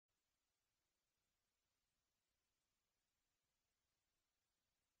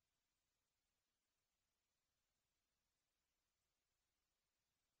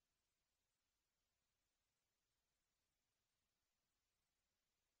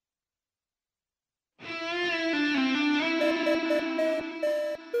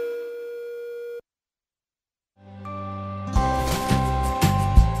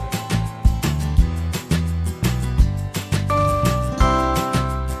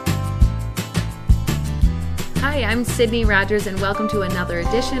Hi, I'm Sydney Rogers, and welcome to another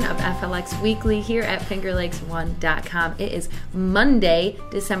edition of FLX Weekly here at FingerLakes1.com. It is Monday,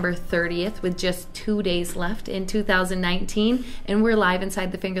 December 30th, with just 2 days left in 2019, and we're live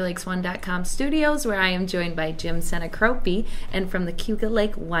inside the FingerLakes1.com studios, where I am joined by Jim Senacropi, and from the Cayuga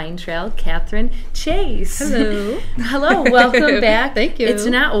Lake Wine Trail, Katherine Chase. Hello. Hello, welcome back. Thank you. It's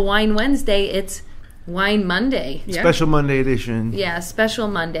not a Wine Wednesday, it's Wine Monday. Yeah. Special Monday edition. Yeah, special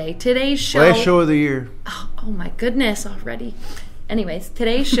Monday. Today's show... Last show of the year. Oh my goodness, already. Anyways,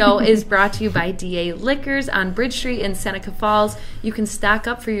 today's show is brought to you by DA Liquors on Bridge Street in Seneca Falls. You can stock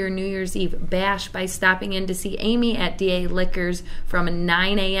up for your New Year's Eve bash by stopping in to see Amy at DA Liquors from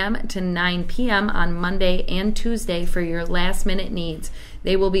 9 a.m. to 9 p.m. on Monday and Tuesday for your last-minute needs.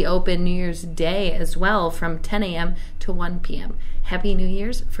 They will be open New Year's Day as well from 10 a.m. to 1 p.m. Happy New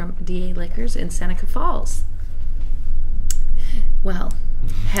Year's from DA Liquors in Seneca Falls. Well,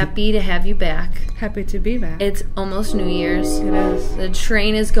 happy to have you back. Happy to be back. It's almost New Year's. It is. The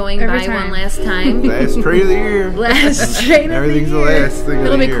train is going Every by time. one last time. Last train of the year. Last train of the Everything's the year. last thing of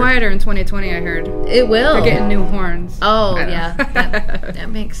It'll the be year. quieter in 2020, I heard. It will. They're getting new horns. Oh, I don't know. yeah. That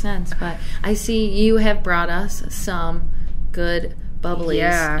makes sense. But I see you have brought us some good bubblies,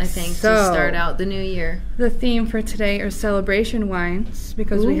 Yeah, I think, so- to start out the new year. The theme for today are celebration wines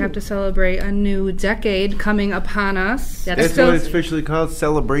because we Ooh. have to celebrate a new decade coming upon us. That's what it's officially called,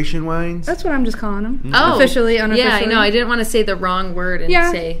 celebration wines? That's what I'm just calling them. Oh. Officially, unofficially. Yeah, I know. I didn't want to say the wrong word and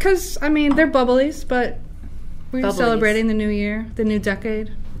Yeah, say... because, I mean, they're bubblies, but we're Bubblies. celebrating the new year, the new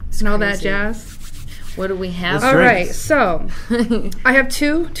decade, and all that crazy. jazz. What do we have? Let's All drink. right, so I have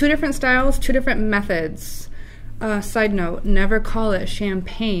two different styles, two different methods. Side note, never call it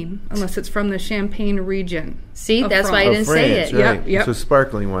champagne unless it's from the Champagne region. See, of that's why I France. didn't Oh, say France, it. right. Yep. So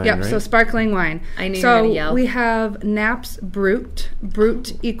sparkling wine, Yep, right? so sparkling wine. I knew you were so gonna yell. we have Knapp's Brut.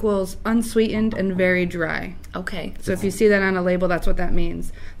 Brut equals unsweetened and very dry. Okay. So if you see that on a label, that's what that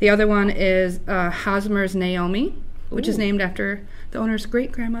means. The other one is Hosmer's Naomi, which is Ooh. named after the owner's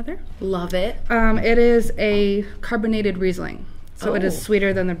great-grandmother. Love it. It is a carbonated Riesling, so it Oh. is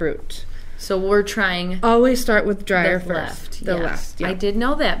sweeter than the Brut. So we're trying Always start with drier the first. left. The yes. left. Yeah. I did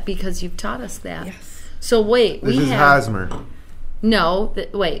know that because you've taught us that. Yes. So wait, This we is have... Hosmer. No,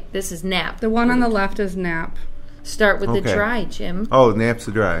 wait, this is Knapp. The one on the left is Knapp. Start with the Okay. dry, Jim. Oh, Knapp's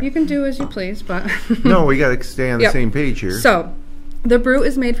the dry. You can do as you please, but No, we got to stay on the Yep. same page here. So, the Brut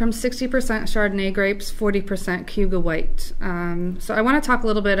is made from 60% Chardonnay grapes, 40% Cayuga White. So I want to talk a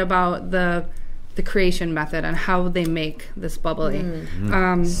little bit about the creation method and how they make this bubbly.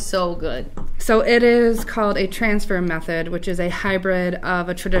 So good. So it is called a transfer method, which is a hybrid of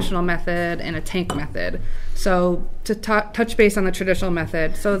a traditional method and a tank method. So to touch base on the traditional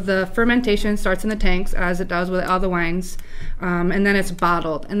method, so the fermentation starts in the tanks, as it does with all the wines, and then it's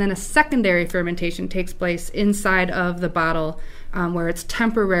bottled. And then a secondary fermentation takes place inside of the bottle, where it's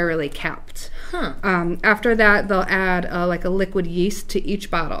temporarily capped. Huh. After that, they'll add like a liquid yeast to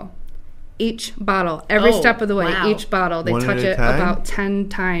each bottle. Each bottle, every Oh, step of the way, wow. each bottle, they One at touch a it time? about 10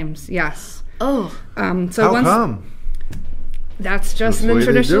 times. Yes. Oh, So How once come? that's just That's the the way they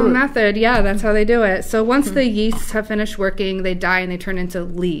traditional do it. method. Yeah, that's how they do it. So once the yeasts have finished working, they die and they turn into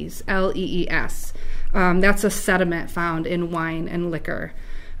lees, L-E-E-S. That's a sediment found in wine and liquor.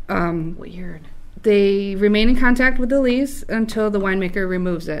 weird. They remain in contact with the leaves until the winemaker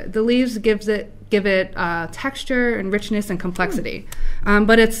removes it. The leaves give it texture and richness and complexity,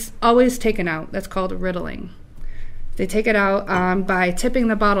 but it's always taken out. That's called riddling. They take it out by tipping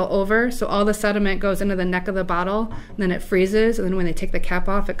the bottle over, so all the sediment goes into the neck of the bottle, and then it freezes, and then when they take the cap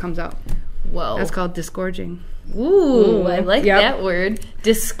off, it comes out. Whoa. That's called disgorging. Ooh, I like Yep. that word.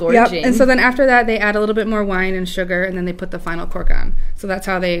 Disgorging. Yep. And so then after that, they add a little bit more wine and sugar, and then they put the final cork on. So that's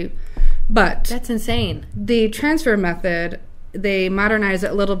how they... But That's insane. the transfer method, they modernize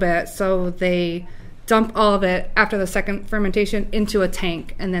it a little bit, so they dump all of it after the second fermentation into a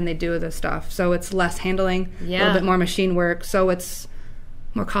tank, and then they do the stuff. So it's less handling, a Yeah. little bit more machine work, so it's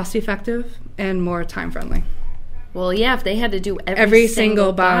more cost effective and more time friendly. Well, yeah, if they had to do Every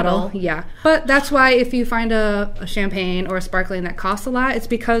single bottle, yeah. But that's why if you find a champagne or a sparkling that costs a lot, it's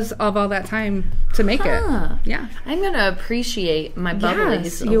because of all that time to make it. Huh. Yeah. I'm going to appreciate my bubblies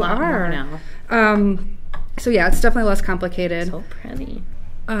Yes, a you lot are. more now. So yeah, it's definitely less complicated. So pretty.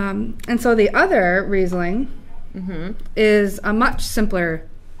 And so the other Riesling is a much simpler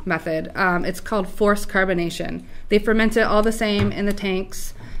method. It's called forced carbonation. They ferment it all the same in the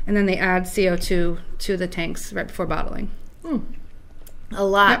tanks, and then they add CO2 to the tanks right before bottling. A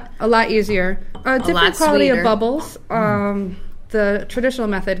lot. Yep, a lot easier. Different lot quality sweeter. of bubbles. The traditional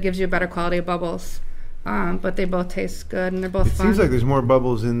method gives you a better quality of bubbles, but they both taste good and they're both It fun. seems like there's more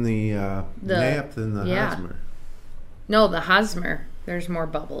bubbles in the Knapp than the yeah. Hosmer. No, the Hosmer. There's more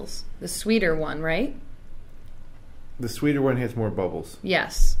bubbles. The sweeter one, right? The sweeter one has more bubbles.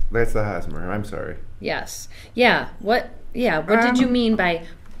 Yes. That's the Hosmer. I'm sorry. Yes. Yeah. What did you mean by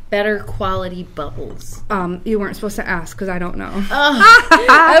better quality bubbles? You weren't supposed to ask because I don't know.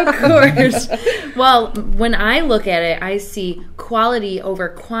 Oh, of course. Well, when I look at it, I see quality over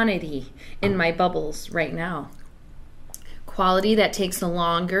quantity in my bubbles right now. Quality that takes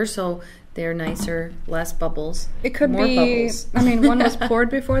longer, so they're nicer, less bubbles. It could more be. Bubbles. I mean, one was poured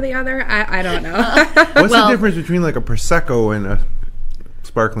before the other. I don't know. What's the difference between like a Prosecco and a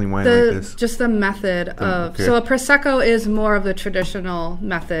sparkling wine like this? Just the method of. Okay. So a Prosecco is more of the traditional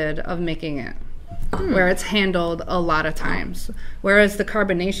method of making it, where it's handled a lot of times. Whereas the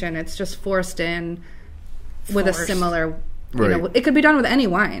carbonation, it's just forced in with a similar. You know, Right. it could be done with any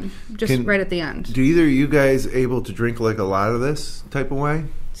wine, just right at the end. Do either of you guys able to drink like a lot of this type of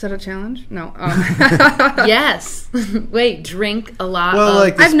wine? Is that a challenge? No. Yes. Wait, drink a lot. Well, of,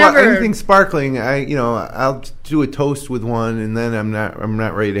 like I've never- anything sparkling, I'll do a toast with one, and then I'm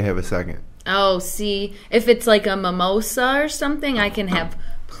not ready to have a second. Oh, see, if it's like a mimosa or something, I can have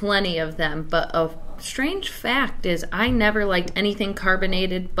plenty of them. But a strange fact is, I never liked anything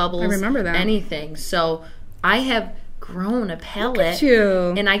carbonated, bubbles. I remember that. Anything. So I have grown a palate, Look at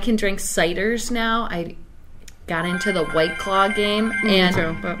you. and I can drink ciders now. I got into the White Claw game and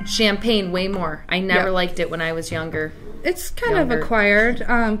too, but- champagne way more. I never liked it when I was younger. It's kind Younger. of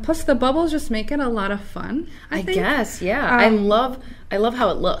acquired. Plus, the bubbles just make it a lot of fun. I think. guess, yeah. I love how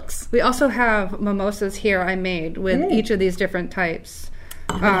it looks. We also have mimosas here I made with each of these different types.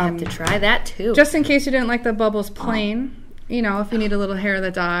 I have to try that too. Just in case you didn't like the bubbles plain, you know, if you need a little hair of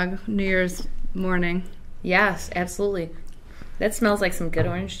the dog, New Year's morning. Yes, absolutely. That smells like some good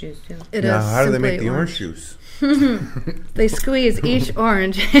orange juice too. It Now, is how do they simply make the orange juice? They squeeze each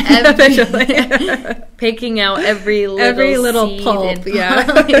orange individually. Picking out every little seed pulp. and-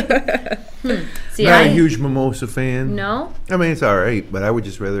 Yeah. See, Not a huge mimosa fan. No, I mean, it's all right, but I would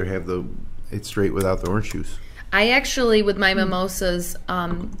just rather have it straight without the orange juice. I actually with my mimosas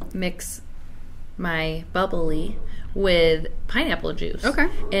mix my bubbly with pineapple juice. Okay.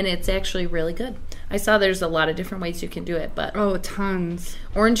 And it's actually really good. I saw there's a lot of different ways you can do it, but Oh, tons.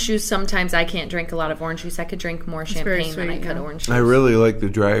 orange juice, sometimes I can't drink a lot of orange juice. I could drink more very champagne than I sweet, could yeah. orange juice. I really like the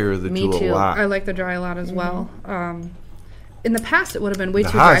drier of the Me two too. a lot. I like the dry a lot as well. In the past, it would have been way The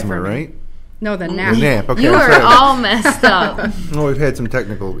too dry Hosmer, for me. right? No, the Knapp. The Knapp. Okay, You I'm are sorry. all messed up. Oh, we've had some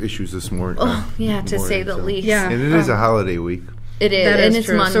technical issues this morning. Oh, yeah, to say the least. Yeah. And it is a holiday week. It is, That and is it's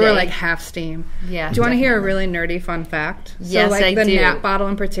true. Monday. So we're like half steam. Yeah. Do you want to hear a really nerdy fun fact? Yes, so like I the do. Knapp bottle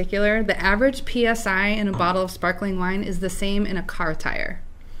in particular, the average PSI in a bottle of sparkling wine is the same in a car tire.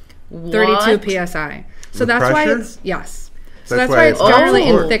 32 PSI. So With that's why pressure? it's yes. So That's that's why why it's it's generally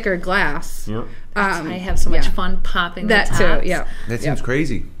in Oh. thicker glass. Yep. I have so much yeah. fun popping That the too. tops. Yeah. That seems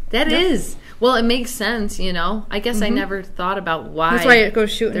crazy. That is. Well, it makes sense, you know. I guess I never thought about why, That's why it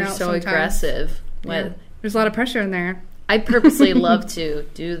goes shooting they're out so sometimes. aggressive. Yeah. With, There's a lot of pressure in there. I purposely love to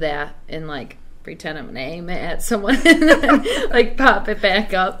do that and like pretend I'm gonna aim it at someone and then like pop it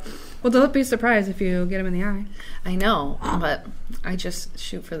back up. Well, don't be surprised if you get them in the eye. I know, but I just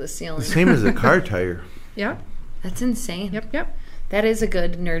shoot for the ceiling. Same as a car tire. Yep. That's insane. Yep. That is a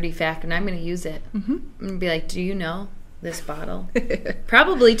good nerdy fact, and I'm going to use it. Mm-hmm. I'm going to be like, do you know this bottle?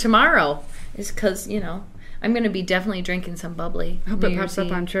 Probably tomorrow. Is because, you know, I'm going to be definitely drinking some bubbly. I hope New it Year's pops up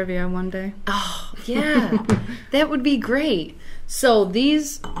Eve. on trivia one day. Oh, yeah. That would be great. So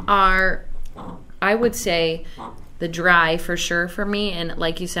these are, I would say, the dry for sure for me. And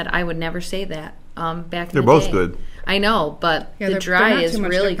like you said, I would never say that back in They're the both day. good. I know, but Yeah, the they're dry not is too much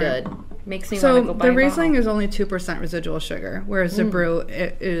really different. good. Makes me want to So go buy the a Riesling bottle. is only 2% residual sugar, whereas the brew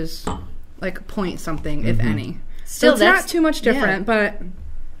it is like point something, if any. Still, So it's that's not too much different, but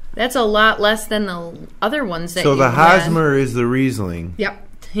That's a lot less than the other ones that So you the had. Hosmer is the Riesling. yep.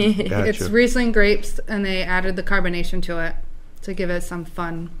 Gotcha. It's Riesling grapes, and they added the carbonation to it to give it some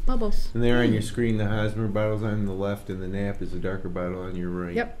fun bubbles. And there on your screen, the Hosmer bottle's on the left, and the Knapp is the darker bottle on your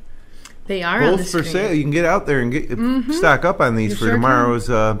right. Yep. They are on the Both for screen. sale. You can get out there and get stock up on these You for sure tomorrow's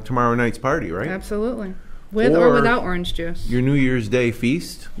tomorrow night's party, right? Absolutely. With or Or- without orange juice. Your New Year's Day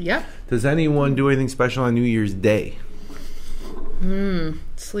feast. Yep. Does anyone do anything special on New Year's Day?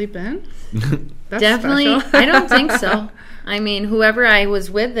 Sleep in. That's Definitely, special. I don't think so. I mean, whoever I was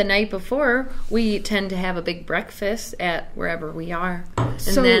with the night before, we tend to have a big breakfast at wherever we are, and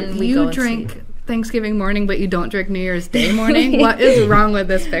So then we go you and drink sleep. Thanksgiving morning, but you don't drink New Year's Day morning? What is wrong with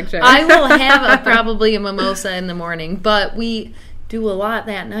this picture? I will have probably a mimosa in the morning, but we do a lot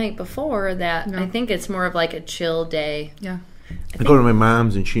that night before that. Yeah. I think it's more of like a chill day. Yeah. I go to my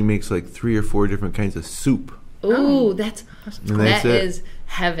mom's and she makes like 3 or 4 different kinds of soup. Ooh, that's that it. is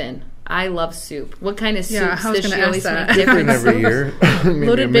heaven. I love soup. What kind of Yeah, soups I was does she gonna always ask that. make different every soups? year. Maybe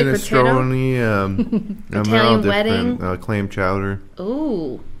Loaded a baked potato? minestrone, Italian wedding? Clam chowder.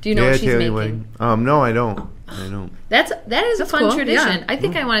 Ooh. Do you know what she's Italian making? wedding. No, I don't. That is a fun cool, tradition. yeah. I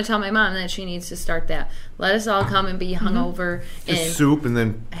think I want to tell my mom that she needs to start that. Let us all come and be hungover and Just soup and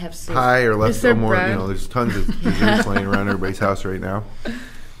then have soup. pie or less Is there or more. bread? There's tons of desserts laying around everybody's house right now.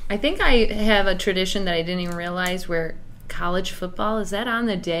 I think I have a tradition that I didn't even realize where college football is that on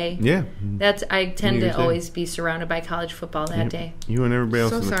the day. Yeah. I tend New to Year's Day. always be surrounded by college football that day. You and everybody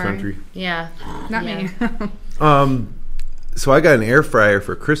else So in the sorry. country. Yeah. Not Yeah. me. So I got an air fryer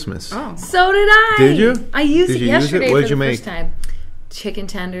for Christmas. Oh. So did I. Did you? I used Did it you use it? yesterday What for did you the make? first time. Chicken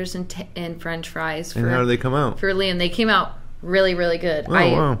tenders and French fries. And how do they come out? For Liam, they came out really, really good. Oh,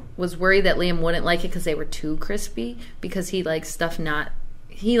 I wow. was worried that Liam wouldn't like it because they were too crispy. Because he likes stuff not.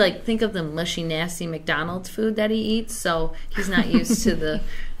 He think of the mushy, nasty McDonald's food that he eats. So he's not used to the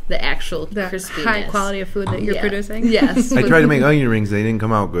actual The crispiness. high quality of food that you're Yeah. producing. Yes. I tried to make onion rings. They didn't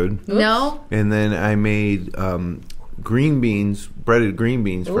come out good. No. And then I made green beans, breaded green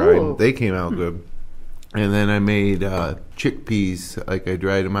beans fried. Ooh. They came out good. And then I made chickpeas. I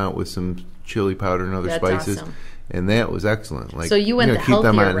dried them out with some chili powder and other That's spices. awesome. And that was excellent. So you went the keep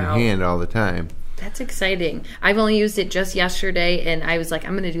them healthier on route. hand all the time. That's exciting. I've only used it just yesterday, and I was like,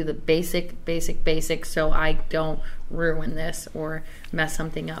 I'm going to do the basic, so I don't ruin this or mess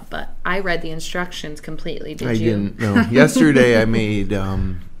something up. But I read the instructions completely. Did I you? didn't know. Yesterday I made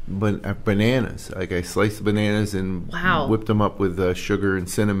bananas. I sliced the bananas and Wow. whipped them up with sugar and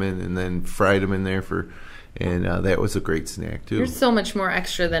cinnamon, and then fried them in there and that was a great snack too. You're so much more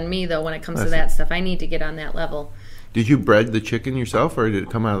extra than me, though, when it comes to That's- that stuff. I need to get on that level. Did you bread the chicken yourself, or did it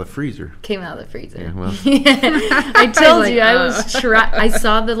come out of the freezer? Came out of the freezer. Yeah, well. I told Like, you, I was I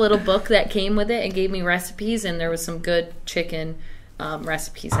saw the little book that came with it and gave me recipes, and there was some good chicken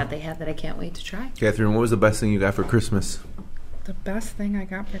recipes that they had that I can't wait to try. Catherine, what was the best thing you got for Christmas? The best thing I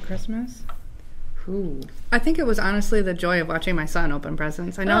got for Christmas? Ooh. I think it was honestly the joy of watching my son open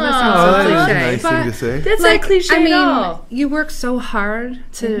presents. I know Oh, that Oh, sounds so that is a cliche, nice but thing to say. That's not cliche I mean, at all. you work so hard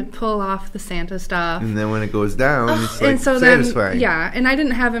to pull off the Santa stuff. And then when it goes down, it's like And so satisfying. then, yeah, and I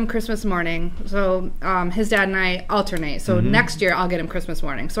didn't have him Christmas morning, so his dad and I alternate. So Mm-hmm. next year I'll get him Christmas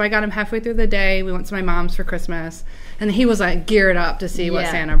morning. So I got him halfway through the day. We went to my mom's for Christmas, and he was like geared up to see what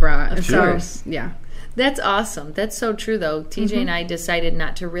Yeah, Santa brought. of And course. so yeah, That's awesome. That's so true, though. TJ and I decided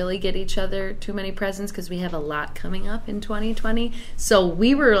not to really get each other too many presents because we have a lot coming up in 2020. So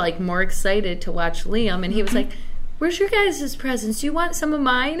we were more excited to watch Liam, and he was like, "Where's your guys' presents? Do you want some of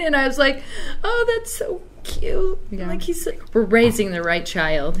mine?" And I was like, "Oh, that's so cute." Yeah. We're raising the right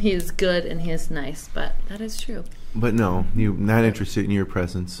child. He is good and he is nice, but that is true. But no, you're not interested in your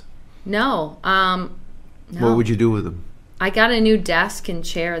presents. No, no. What would you do with them? I got a new desk and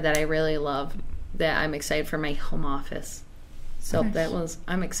chair that I really love. That I'm excited for my home office. So Nice.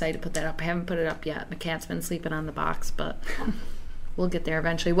 I'm excited to put that up. I haven't put it up yet. My cat's been sleeping on the box, but we'll get there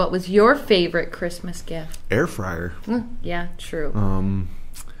eventually. What was your favorite Christmas gift? Air fryer. Yeah, true.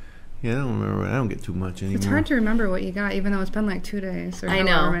 Yeah, I don't remember. I don't get too much anymore. it's hard to remember what you got, even though it's been like 2 days or I however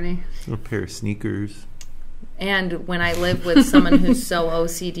know. many. A pair of sneakers. And when I live with someone who's so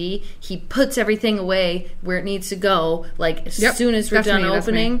OCD, he puts everything away where it needs to go, as Yep, soon as we're that's done me, that's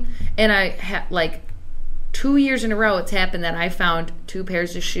opening. And I 2 years in a row, it's happened that I found 2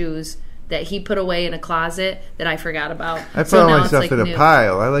 pairs of shoes that he put away in a closet that I forgot about. I So found now my it's, stuff in a new.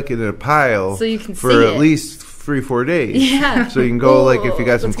 pile. I like it in a pile. So you can for see at it. least 3-4 days. Yeah. So you can go if you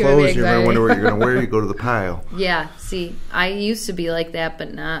got some That's gonna be clothes, you're gonna anxiety. wonder what you're gonna wear. You go to the pile. Yeah, see, I used to be like that,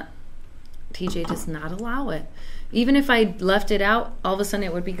 but not. TJ does not allow it. Even if I left it out, all of a sudden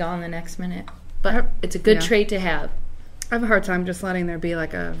it would be gone the next minute. But it's a good Yeah. trait to have. I have a hard time just letting there be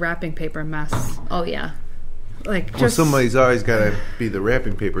a wrapping paper mess. Oh, yeah. Well, Just somebody's always got to be the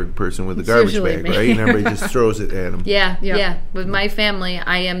wrapping paper person with the It's garbage usually bag, me. right? And everybody just throws it at them. Yeah, Yep. yeah. With my family,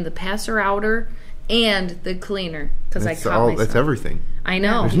 I am the passer-outer and the cleaner because I caught myself. That's everything. I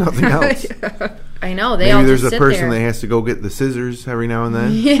know. There's nothing else. I know. They all Maybe there's just a sit person there. that has to go get the scissors every now and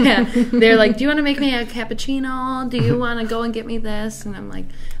then. Yeah, they're like, "Do you want to make me a cappuccino? Do you want to go and get me this?" And I'm like,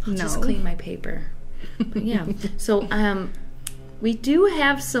 "I'll just No. clean my paper." But yeah. So we do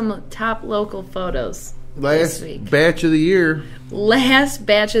have some top local photos this Last week. batch of the year. Last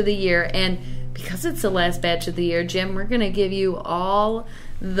batch of the year, and because it's the last batch of the year, Jim, we're gonna give you all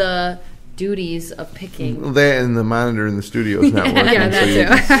the duties of picking. That and the monitor in the studio is not working, Yeah,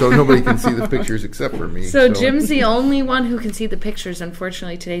 that so nobody can see the pictures except for me. So Jim's the only one who can see the pictures,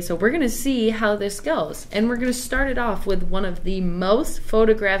 unfortunately, today. So we're going to see how this goes. And we're going to start it off with one of the most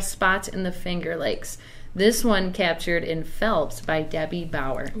photographed spots in the Finger Lakes. This one captured in Phelps by Debbie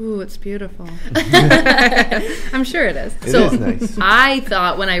Bauer. Ooh, it's beautiful. I'm sure it is. It is nice. I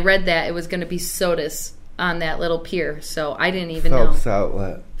thought when I read that it was going to be SOTUS on that little pier, so I didn't even Phelps know.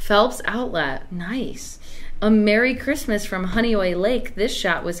 Outlet. Phelps Outlet. Nice. A Merry Christmas from Honeyway Lake. This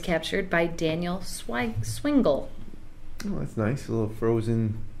shot was captured by Daniel Swingle. Oh, that's nice. A little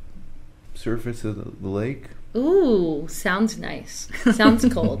frozen surface of the lake. Ooh, sounds nice.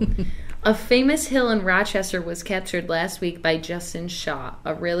 Sounds cold. A famous hill in Rochester was captured last week by Justin Shaw.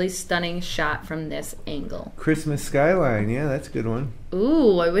 A really stunning shot from this angle. Christmas skyline. Yeah, that's a good one.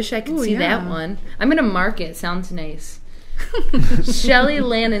 Ooh, I wish I could see that one. I'm going to mark it. Sounds nice. Shelley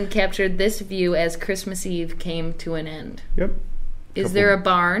Lannon captured this view as Christmas Eve came to an end. Yep. Is there a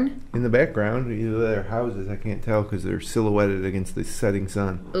barn? In the background, either their houses, I can't tell because they're silhouetted against the setting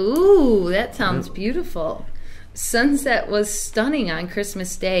sun. Ooh, that sounds beautiful. Sunset was stunning on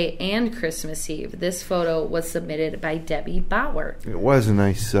Christmas Day and Christmas Eve. This photo was submitted by Debbie Bauer. It was a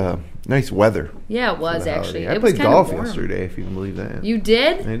nice weather. Yeah, it was actually. I It played was kinda golf warm. yesterday, if you can believe that. You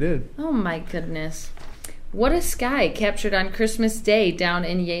did? I did. Oh my goodness. What a sky captured on Christmas Day down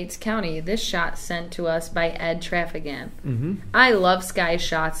in Yates County. This shot sent to us by Ed Traffigan. Mm-hmm. I love sky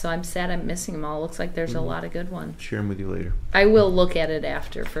shots, so I'm sad I'm missing them all. Looks like there's a lot of good ones. Share them with you later. I will look at it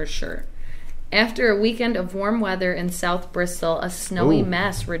after for sure. After a weekend of warm weather in South Bristol, a snowy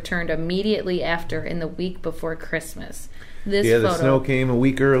mess returned immediately after in the week before Christmas. This the photo, snow came a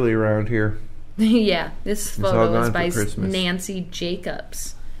week early around here. yeah, this all photo gone was for by Christmas. Nancy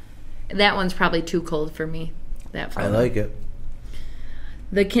Jacobs. That one's probably too cold for me. That photo. I like it.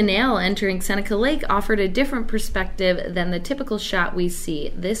 The canal entering Seneca Lake offered a different perspective than the typical shot we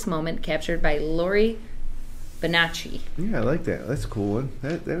see. This moment captured by Lori Bonacci. Yeah, I like that. That's a cool one.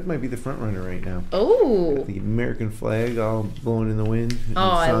 That might be the front runner right now. Oh. The American flag all blowing in the wind. Oh,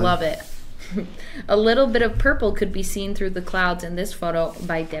 I love it. A little bit of purple could be seen through the clouds in this photo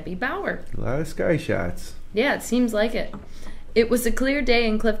by Debbie Bauer. A lot of sky shots. Yeah, it seems like it. It was a clear day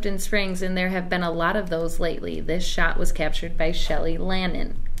in Clifton Springs, and there have been a lot of those lately. This shot was captured by Shelley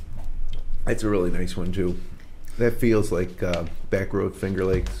Lannon. That's a really nice one, too. That feels like back road Finger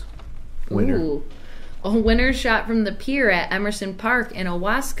Lakes winter. Ooh. A winter shot from the pier at Emerson Park in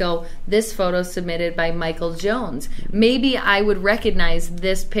Owasco. This photo submitted by Michael Jones. Maybe I would recognize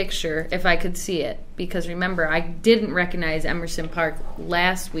this picture if I could see it. Because remember, I didn't recognize Emerson Park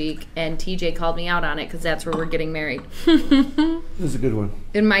last week, and TJ called me out on it because that's where we're getting married. This is a good one.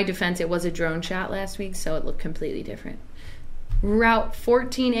 In my defense, it was a drone shot last week, so it looked completely different. Route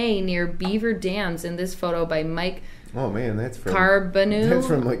 14A near Beaver Dams in this photo by Mike Oh, man, that's from... Carbonu. That's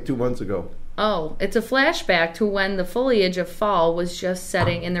from like 2 months ago. Oh, it's a flashback to when the foliage of fall was just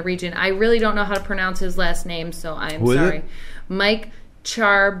setting in the region. I really don't know how to pronounce his last name, so I'm Who is sorry. it? Mike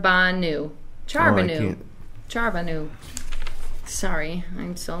Charbanu. Charbanu. Charbanu. Sorry,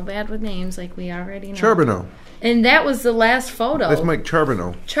 I'm so bad with names like we already know. Charbonneau. And that was the last photo. That's Mike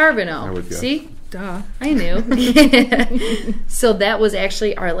Charbonneau. Charbonneau. I would guess. See? Duh. I knew. So that was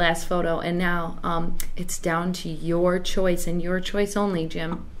actually our last photo, and now it's down to your choice and your choice only,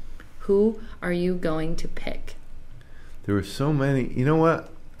 Jim. Who are you going to pick? There were so many. You know what?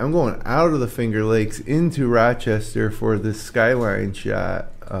 I'm going out of the Finger Lakes into Rochester for this skyline shot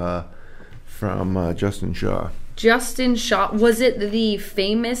from Justin Shaw. Justin Shaw. Was it the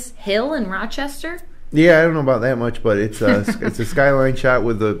famous hill in Rochester? Yeah, I don't know about that much, but it's a skyline shot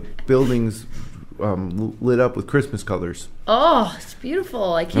with the buildings lit up with Christmas colors. Oh, it's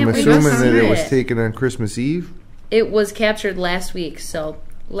beautiful. I can't I'm wait to assuming see that it. it was taken on Christmas Eve. It was captured last week, so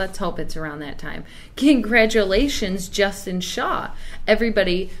let's hope it's around that time. Congratulations, Justin Shaw.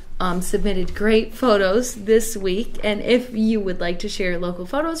 Everybody submitted great photos this week, and if you would like to share local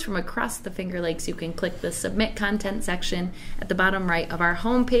photos from across the Finger Lakes, you can click the Submit Content section at the bottom right of our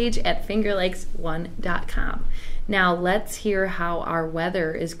homepage at fingerlakes1.com. Now let's hear how our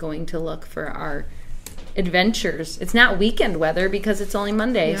weather is going to look for our adventures. It's not weekend weather because it's only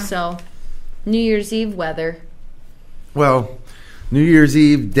Monday, so New Year's Eve weather. Well, New Year's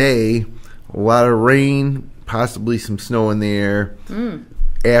Eve day, a lot of rain, possibly some snow in the air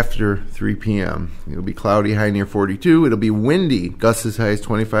after 3 p.m. It'll be cloudy, high near 42. It'll be windy, gusts as high as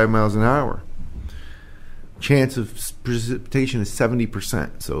 25 miles an hour. Chance of precipitation is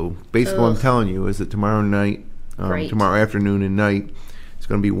 70%. So basically what I'm telling you is that tomorrow night, tomorrow afternoon and night, it's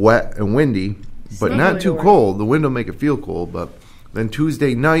going to be wet and windy, but not too cold. The wind will make it feel cold, but then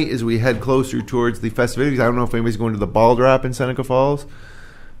Tuesday night, as we head closer towards the festivities, I don't know if anybody's going to the ball drop in Seneca Falls,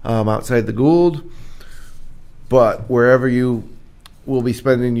 outside the Gould, but wherever you will be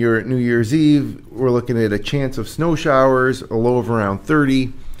spending your New Year's Eve, we're looking at a chance of snow showers, a low of around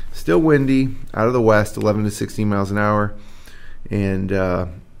 30, Still windy out of the west, 11 to 16 miles an hour. And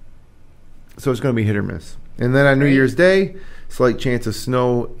so it's going to be hit or miss. And then on New Year's Day, slight chance of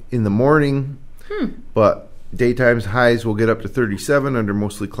snow in the morning. But daytime's highs will get up to 37 under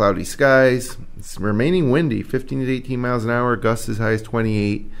mostly cloudy skies. It's remaining windy, 15 to 18 miles an hour. Gusts as high as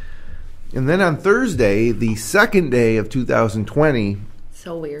 28. And then on Thursday, the second day of 2020,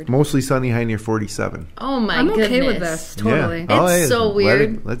 so weird. Mostly sunny, high near 47. Oh my I'm goodness. okay with this, totally. Yeah. It's so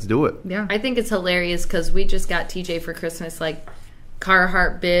weird. Let's do it. Yeah. I think it's hilarious because we just got TJ for Christmas like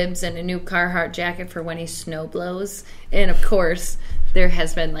Carhartt bibs and a new Carhartt jacket for when he snow blows. And of course, there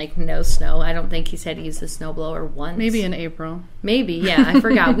has been like no snow. I don't think he's had to use the snowblower once. Maybe in April. Maybe, yeah. I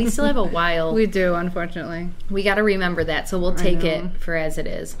forgot. We still have a while. We do, unfortunately. We got to remember that, so we'll take it for as it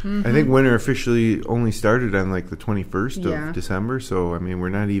is. I think winter officially only started on like the 21st Yeah. of December. So, I mean, we're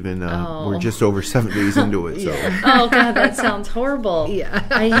not even, we're just over 7 days into it. So Oh, God, that sounds horrible. Yeah.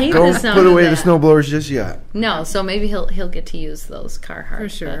 I hate don't the sound put of away the that. snowblowers just yet. No, so maybe he'll get to use those Carhartt. For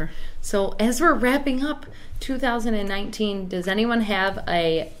sure. So as we're wrapping up 2019, does anyone have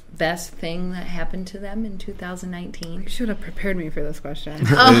a best thing that happened to them in 2019? You should have prepared me for this question.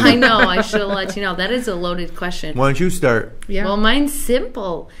 Oh, I know. I should have let you know. That is a loaded question. Why don't you start? Yeah. Well, mine's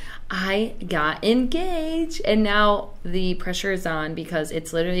simple. I got engaged, and now the pressure is on because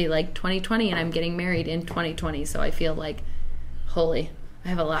it's literally like 2020, and I'm getting married in 2020. So I feel like, holy, I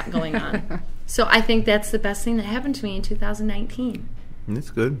have a lot going on. So I think that's the best thing that happened to me in 2019. That's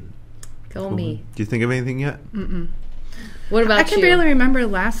good. Go me. Do you think of anything yet? What about I can you? barely remember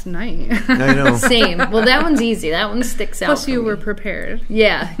last night. I know. Same. Well, that one's easy. That one sticks out. Plus, for you me. were prepared.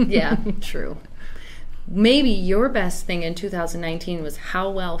 Yeah, true. Maybe your best thing in 2019 was how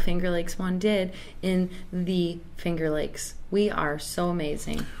well Finger Lakes 1 did in the Finger Lakes. We are so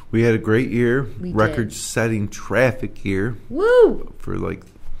amazing. We had a great year, We record-setting traffic year Woo! for like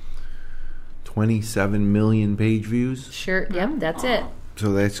 27 million page views. Sure. Yep, that's it.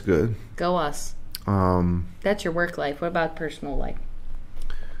 So that's good. Go us. That's your work life. What about personal life?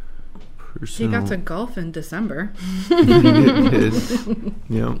 You Personal. got to golf in December. Did.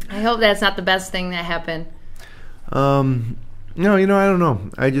 Yeah. I hope that's not the best thing that happened. No, I don't know.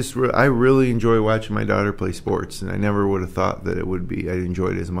 I really enjoy watching my daughter play sports, and I never would have thought that it would be. I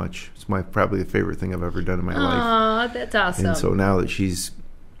enjoyed it as much. It's probably the favorite thing I've ever done in my life. Aw, that's awesome. And so now that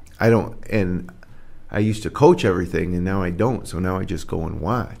I used to coach everything, and now I don't. So now I just go and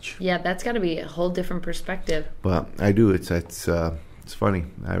watch. Yeah, that's got to be a whole different perspective. But I do. It's funny.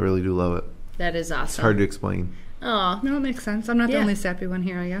 I really do love it. That is awesome. It's hard to explain. Aw. No, it makes sense. I'm not the Yeah. only sappy one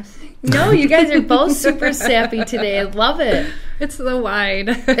here, I guess. No, you guys are both super sappy today. I love it. It's the wide.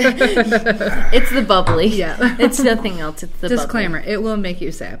 It's the bubbly. Yeah. It's nothing else. It's the Disclaimer, it will make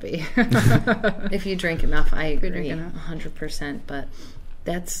you sappy. bubbly. If you drink enough, I agree. drink enough. 100%. But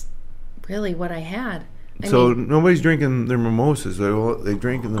that's really what I had. I So mean, nobody's drinking their mimosas. They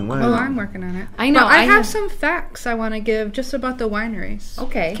drink in the wine. Oh, I'm working on it. I know, But I I have have- some facts I want to give just about the wineries.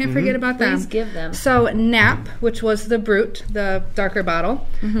 okay. Can't forget about them. Please give them. So Knapp, which was the Brut, the darker bottle,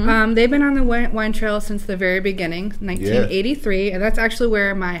 Mm-hmm. they've been on the wine trail since the very beginning, 1983, and that's actually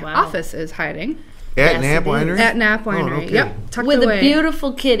where my Wow. office is hiding. At Yes, Knapp it is. Winery? At Knapp Winery. okay. Yep. Tucked With away. a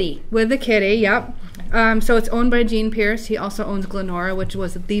beautiful kitty. With the kitty, yep. So it's owned by Gene Pierce. He also owns Glenora, which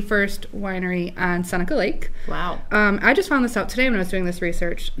was the first winery on Seneca Lake. Wow. I just found this out today when I was doing this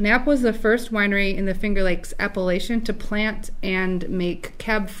research. Knapp was the first winery in the Finger Lakes appellation to plant and make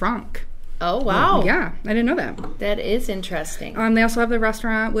Cab Franc. Oh, wow. Yeah, I didn't know that. That is interesting. They also have the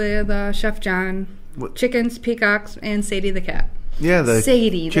restaurant with Chef John, What- chickens, peacocks, and Sadie the cat. Yeah, the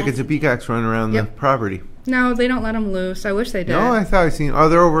Sadie, chickens and peacocks run around the Yep. property. No, they don't let them loose. I wish they did. No, I thought I seen. Oh,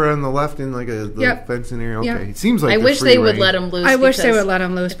 they're over on the left in like a Yep. fencing area. Okay, Yep. it seems like I they're wish free they would range. let them loose. I wish they because- would let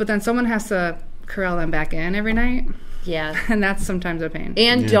them loose, but then someone has to corral them back in every night, Yeah. and that's sometimes a pain.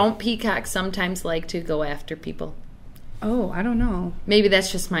 And Yeah. don't peacocks sometimes like to go after people? Oh, I don't know. Maybe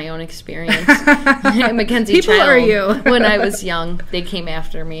that's just my own experience. Mackenzie People Child, are you. when I was young, they came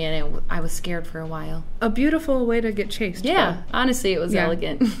after me, and I was scared for a while. A beautiful way to get chased. Yeah, honestly, it was Yeah.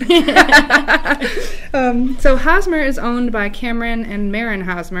 elegant. So Hosmer is owned by Cameron and Marin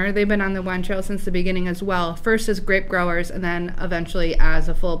Hosmer. They've been on the wine trail since the beginning as well. First as grape growers, and then eventually as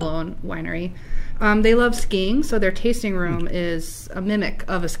a full-blown winery. They love skiing, so their tasting room is a mimic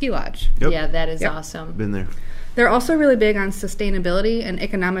of a ski lodge. Yep. Yeah, that is Yep. awesome. Been there. They're also really big on sustainability and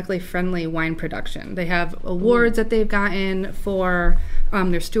economically friendly wine production. They have awards that they've gotten for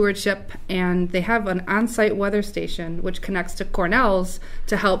their stewardship, and they have an on-site weather station which connects to Cornell's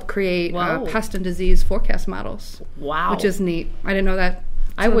to help create Whoa. pest and disease forecast models, Wow. which is neat. I didn't know that.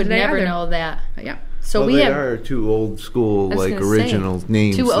 I till would today never either. know that. But yeah. So well, we they have are two old school, I was like gonna original say,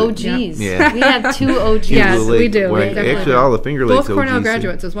 names. two OGs. Yeah. We have two OGs. Yes, Finger we Lake- do. well, We definitely actually, do. all the Finger Lakes Both Cornell OGs.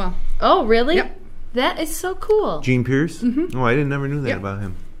 graduates as well. Oh, really? Yep. That is so cool. Gene Pierce? Mm-hmm. Oh, I never knew that Yep. about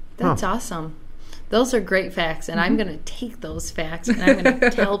him. That's awesome. Those are great facts, and I'm going to take those facts and I'm going to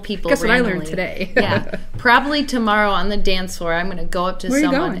tell people. Guess what I randomly. learned today? Yeah, probably tomorrow on the dance floor, I'm going to go up to Where are you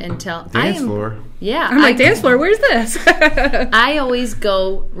someone going? and tell. Dance floor. Yeah, I'm like, dance floor, where's this? I always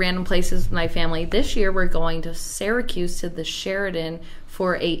go random places with my family. This year, we're going to Syracuse to the Sheridan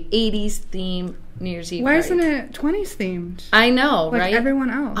for a 80s theme New Year's Eve Why party. isn't it 20s themed? I know, Like right? everyone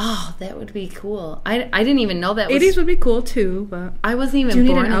else. Oh, that would be cool. I didn't even know that was. 80s would be cool too, but I wasn't even do you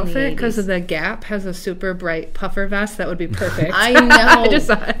need born an in the outfit? 80s. Because of the Gap has a super bright puffer vest that would be perfect. I know. I just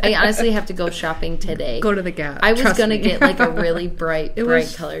saw it. I honestly have to go shopping today. Go to the Gap. I was Trust gonna me. get like a really bright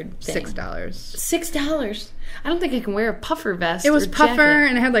was colored thing. $6. $6. I don't think I can wear a puffer vest. It was or puffer jacket.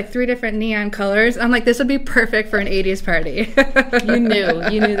 and it had like 3 different neon colors. I'm like, this would be perfect for an 80s party. You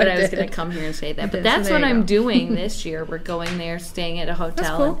knew that I was did. going to come here and say that. But did, that's so what there you I'm go. doing this year. We're going there, staying at a hotel. That's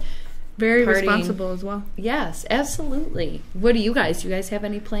cool. And Very partying. responsible as well. yes, absolutely. What do you guys? Do you guys have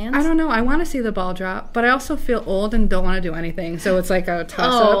any plans? I don't know. I want to see the ball drop, but I also feel old and don't want to do anything. So it's like a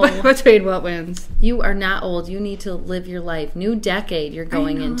toss-up between what wins. You are not old. You need to live your life. New decade you're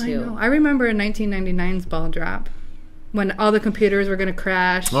going I into. know. I remember in 1999's ball drop when all the computers were going to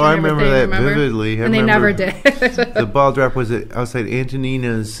crash. Oh, and I remember everything, that vividly. I And they never remember did. The ball drop was outside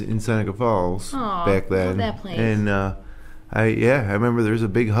Antonina's in Seneca Falls Aw, back then. love that place. And I remember there was a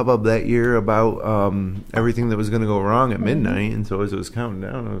big hubbub that year about everything that was going to go wrong at midnight. And so as it was counting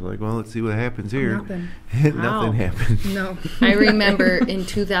down, I was like, well, let's see what happens here. Nothing. Wow. Nothing happened. No. I remember in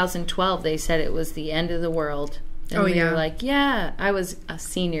 2012 they said it was the end of the world. And Oh, we yeah. were like, yeah. I was a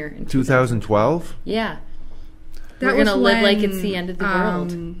senior in 2012? Yeah. That We're going to was live like when, it's the end of the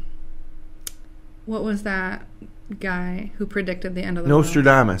world. What was that guy who predicted the end of the world?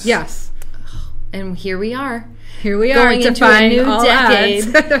 Nostradamus. Yes. And here we are. Here we Going are, into a new all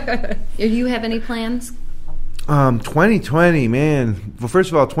decade. odds. Do you have any plans? 2020, man. Well, first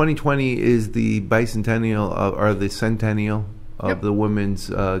of all, 2020 is the bicentennial or the centennial of Yep. the Women's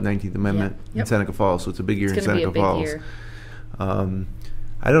 19th Amendment in Yep. Seneca Falls. So it's a big year It's in going to be a Seneca big Falls. year.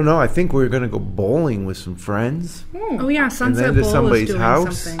 I don't know. I think we're going to go bowling with some friends. Oh yeah, Sunset then to Bowl is somebody's doing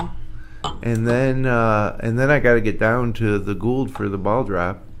house. something. And then I got to get down to the Gould for the ball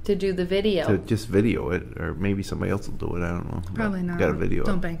drop To do the video. to just video it, or maybe somebody else will do it. I don't know. Probably But not. Got to video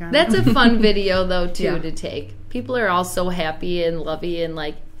Don't it. bank on That's it. a fun video, though, too, Yeah. to take. People are all so happy and lovey and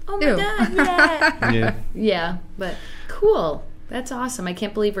like, oh my Ew. God, yeah. Yeah, Yeah, but cool. That's awesome. I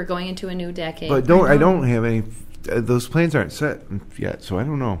can't believe we're going into a new decade. but I don't have any. Those plans aren't set yet, so I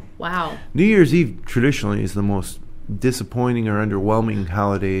don't know. Wow. New Year's Eve traditionally is the most disappointing or underwhelming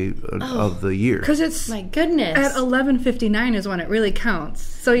holiday of the year. Because it's My goodness. at 11:59 is when it really counts.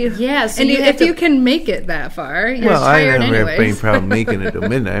 So you Yeah, so and you have if to- you can make it that far, you're Well, I tired never have any anyways. problem making it to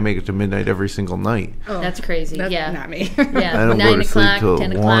midnight. I make it to midnight every single night. Oh, That's crazy. that's yeah. not me. Yeah. I don't 9 go to sleep o'clock, till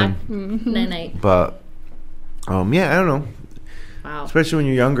 10 o'clock. 1. Night. But yeah, I don't know. Wow. Especially when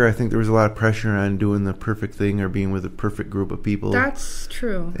you're younger, I think there was a lot of pressure on doing the perfect thing or being with a perfect group of people. That's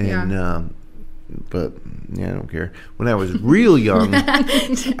true. And yeah. but yeah, I don't care. When I was real young,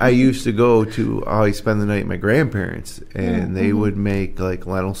 I used to go to always spend the night at my grandparents, and they would make like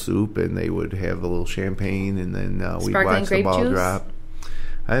lentil soup, and they would have a little champagne, and then we'd Sparkling watch the grape ball juice? drop.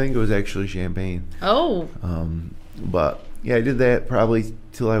 I think it was actually champagne. Oh. But yeah, I did that probably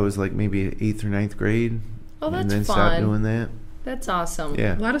till I was like maybe 8th or 9th grade. Oh, that's and then fun. stopped doing that. That's awesome.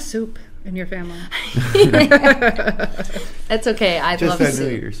 Yeah. A lot of soup in your family. That's okay. I Just love on New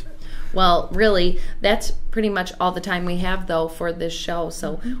soup. Year's. Well, really, that's pretty much all the time we have, though, for this show.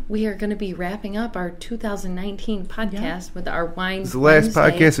 So Mm-hmm. we are going to be wrapping up our 2019 podcast with our Wine It's the last Wednesday.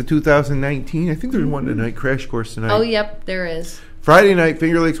 podcast of 2019. I think there's one tonight, Crash Course tonight. Oh, yep, there is. Friday night,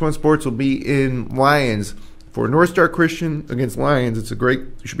 Finger Lakes One Sports will be in Lyons for North Star Christian against Lyons. It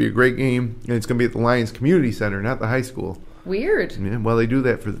should be a great game, and it's going to be at the Lyons Community Center, not the high school. Weird. Yeah, well, they do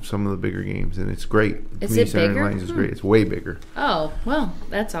that for some of the bigger games, and it's great. The Is Community it Center in bigger? Lyons is great. It's way bigger. Oh, well,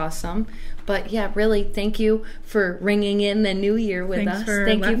 that's awesome. But yeah, really, thank you for ringing in the new year with Thanks us. for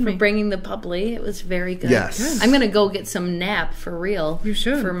Thank you letting for me. bringing the bubbly. It was very good. Yes. Good. I'm going to go get some nap for real. You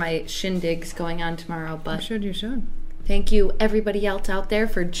should. For my shindigs going on tomorrow. But You should. thank you, everybody else out there,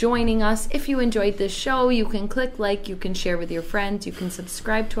 for joining us. If you enjoyed this show, you can click like, you can share with your friends, you can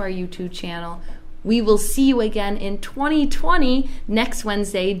subscribe to our YouTube channel. We will see you again in 2020 next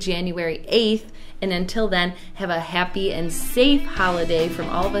Wednesday, January 8th. And until then, have a happy and safe holiday from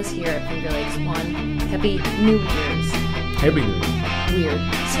all of us here at Finger Lakes One. Happy New Year's. Happy New Year.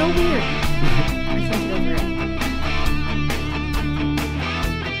 Weird. So weird. Can't get over it.